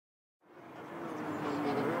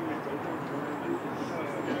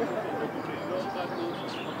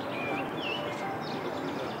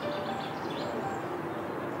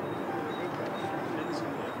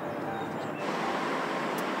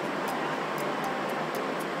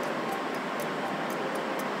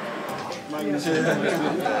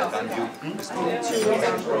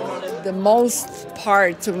The most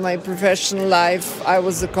part of my professional life, I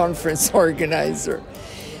was a conference organizer.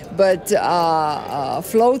 But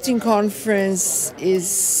floating conference is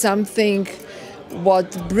something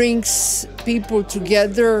what brings people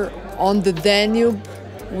together on the Danube,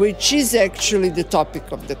 which is actually the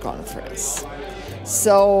topic of the conference.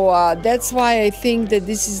 So that's why I think that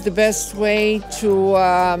this is the best way to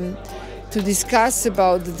discuss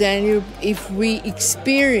about the Danube if we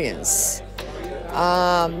experience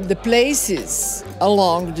the places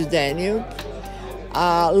along the Danube,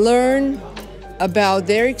 learn about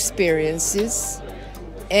their experiences,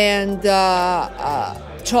 and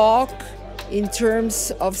talk in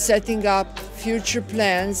terms of setting up future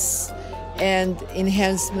plans and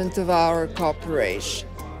enhancement of our cooperation.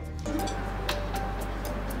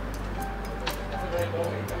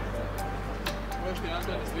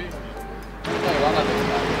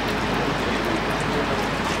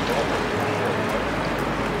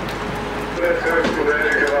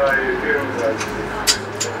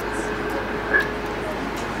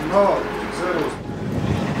 No, zero.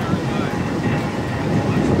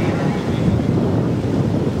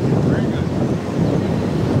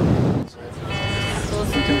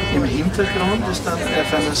 Im Hintergrund ist dann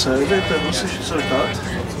auf einer Säule der russische Soldat.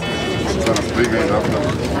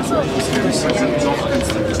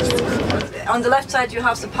 On the left side you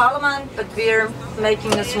have the parliament, but we're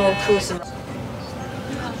making a small cruise.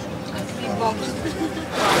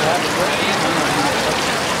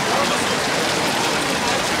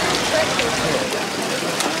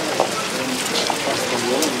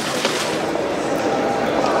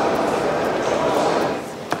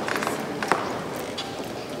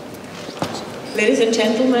 Ladies and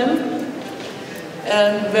gentlemen,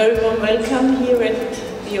 very warm welcome here at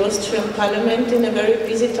the Austrian Parliament in a very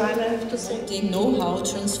busy time, I have to say. The know-how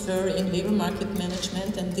transfer in labor market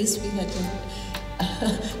management, and this we had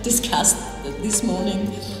discussed this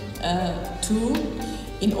morning too,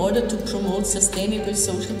 in order to promote sustainable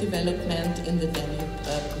social development in the Danube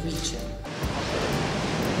region.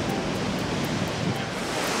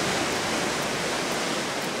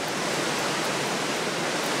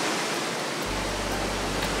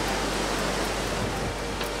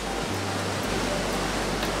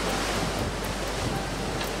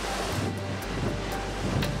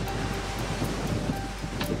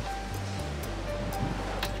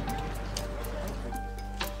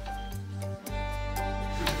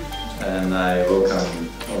 And I welcome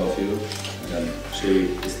all of you, really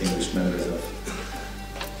distinguished members of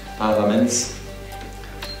parliaments,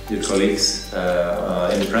 dear colleagues,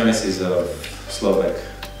 in the premises of Slovak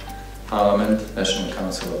Parliament, National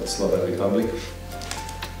Council of the Slovak Republic.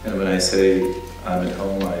 And when I say I'm at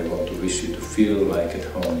home, I want to wish you to feel like at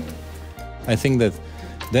home. I think that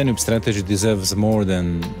Danube strategy deserves more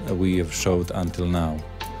than we have showed until now.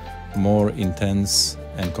 More intense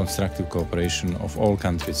and constructive cooperation of all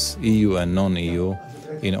countries, EU and non-EU,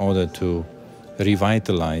 in order to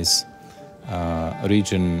revitalize a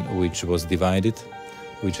region which was divided,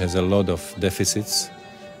 which has a lot of deficits,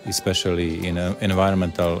 especially in an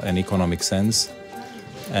environmental and economic sense,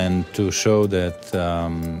 and to show that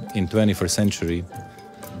in 21st century,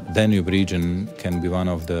 Danube region can be one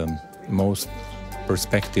of the most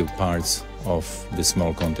perspective parts of this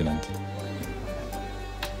small continent.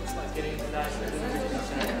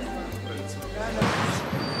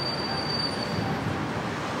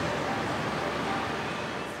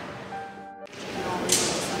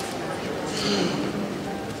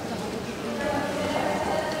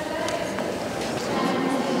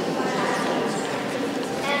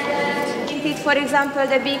 For example,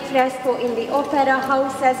 the big fresco in the Opera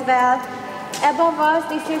House as well. Above us,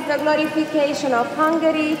 this is the glorification of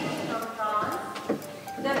Hungary.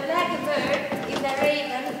 The black bird is a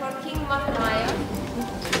raven for King Matthias.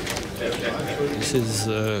 This is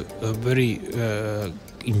a very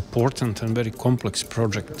important and very complex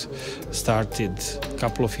project. Started a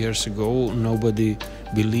couple of years ago. Nobody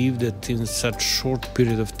believed that in such short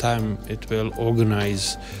period of time it will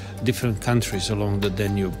organize different countries along the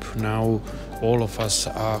Danube. Now all of us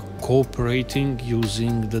are cooperating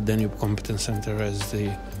using the Danube Competence Center as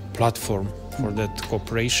the platform for that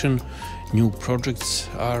cooperation. New projects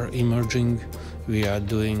are emerging. We are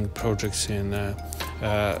doing projects in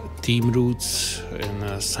team routes, in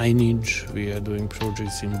signage. We are doing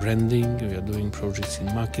projects in branding. We are doing projects in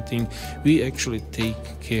marketing. We actually take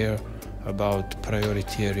care about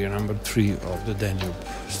priority area number 3 of the Danube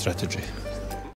strategy.